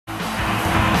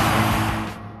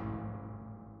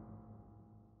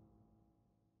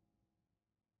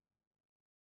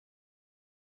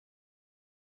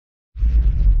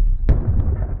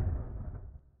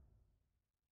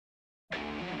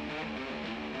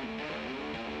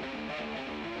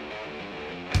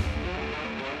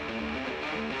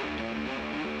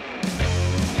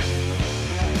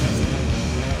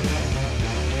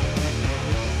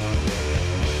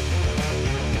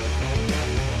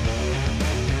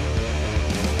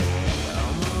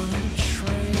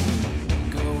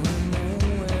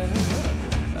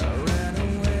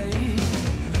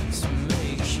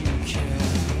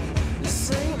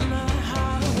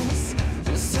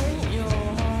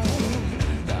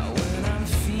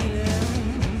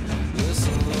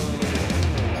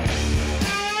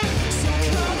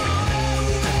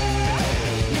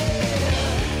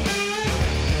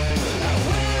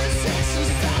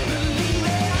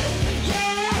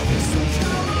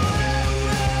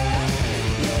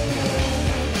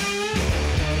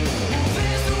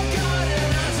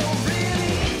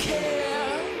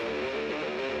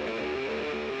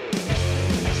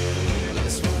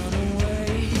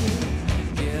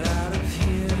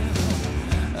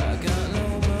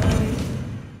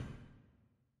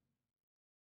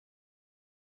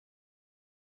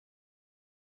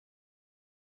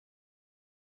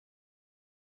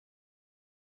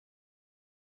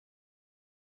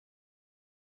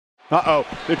Uh-oh,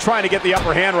 they're trying to get the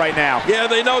upper hand right now. Yeah,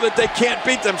 they know that they can't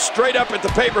beat them straight up at the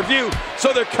pay-per-view,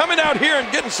 so they're coming out here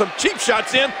and getting some cheap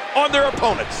shots in on their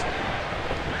opponents.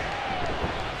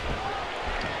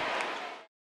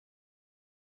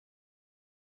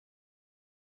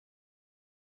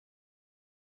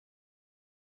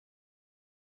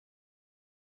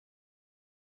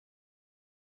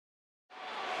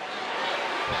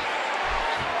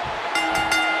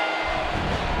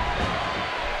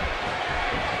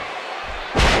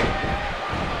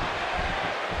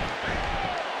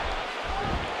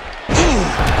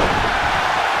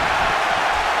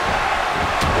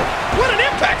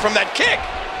 From that kick.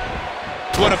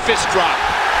 What a fist drop.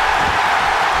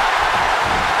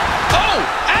 Oh,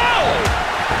 ow!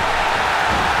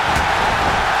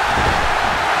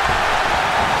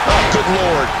 Oh, good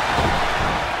Lord.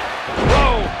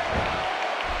 Whoa.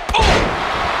 Oh!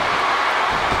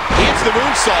 Hits the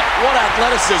moonsault. What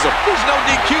athleticism. These no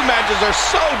DQ matches are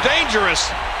so dangerous.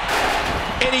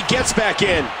 And he gets back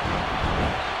in.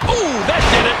 Ooh, that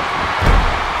did it.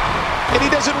 And he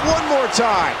does it one more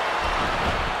time.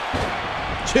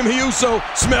 Jimmy Uso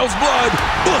smells blood.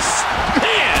 Oof,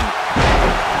 man!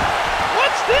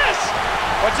 What's this?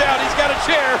 Watch out, he's got a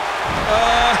chair.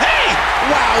 Hey!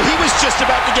 Wow, he was just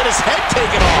about to get his head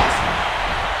taken off.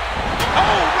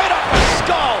 Oh, right off the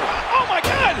skull. Oh, my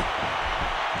God.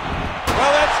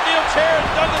 Well, that steel chair has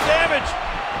done the damage.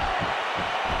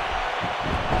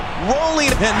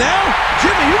 Rolling. And now,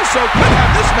 Jimmy Uso could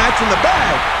have this match in the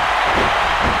bag.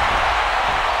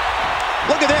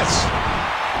 Look at this.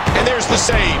 And there's the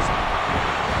save.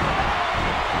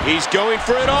 He's going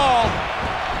for it all.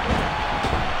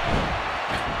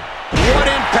 What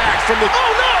impact from the...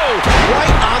 Oh, no!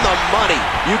 Right on the money.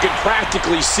 You can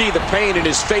practically see the pain in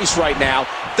his face right now,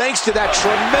 thanks to that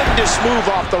tremendous move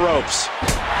off the ropes.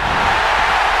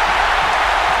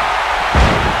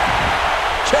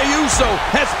 Jey Uso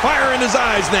has fire in his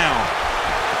eyes now.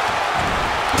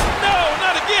 No,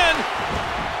 not again.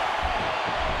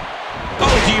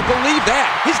 Oh, do you believe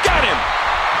that? He's got him.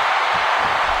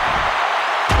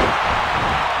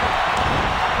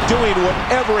 Doing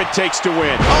whatever it takes to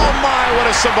win. Oh my, what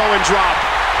a Samoan drop.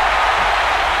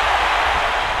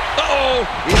 Uh-oh,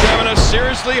 he's having a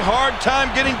seriously hard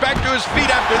time getting back to his feet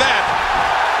after that.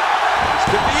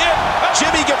 This could be it.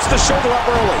 Jimmy gets the shoulder up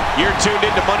early. You're tuned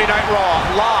into Monday Night Raw,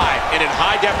 live and in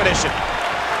high definition.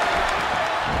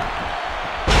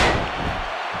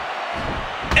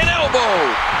 An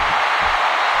elbow.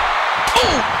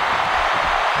 Oh!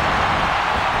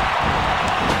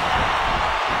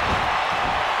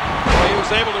 Well, he was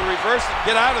able to reverse and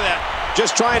get out of that.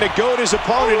 Just trying to goad his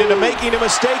opponent into making a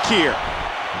mistake here.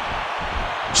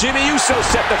 Jimmy Uso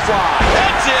set the fly.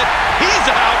 That's it. He's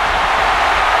out.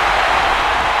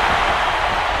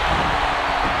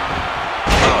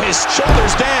 Oh, his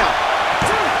shoulder's down.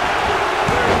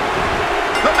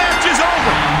 The match is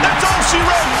over. That's all she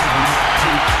wrote.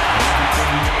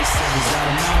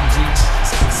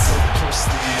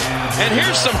 And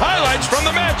here's some highlights from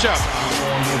the matchup.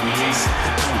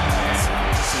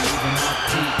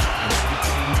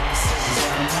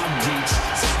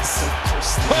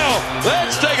 Well,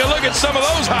 let's take a look at some of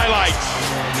those highlights.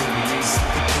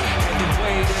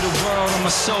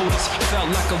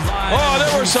 Oh, there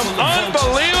were some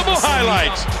unbelievable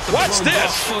highlights. Watch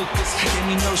this.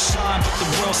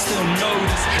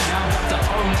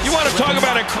 You want to talk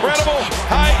about incredible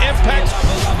high impact?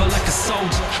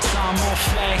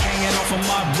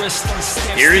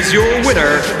 Here is your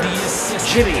winner,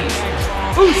 Jimmy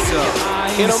Uso.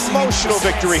 An emotional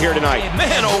victory here tonight.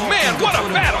 Man, oh man, what a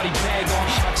battle!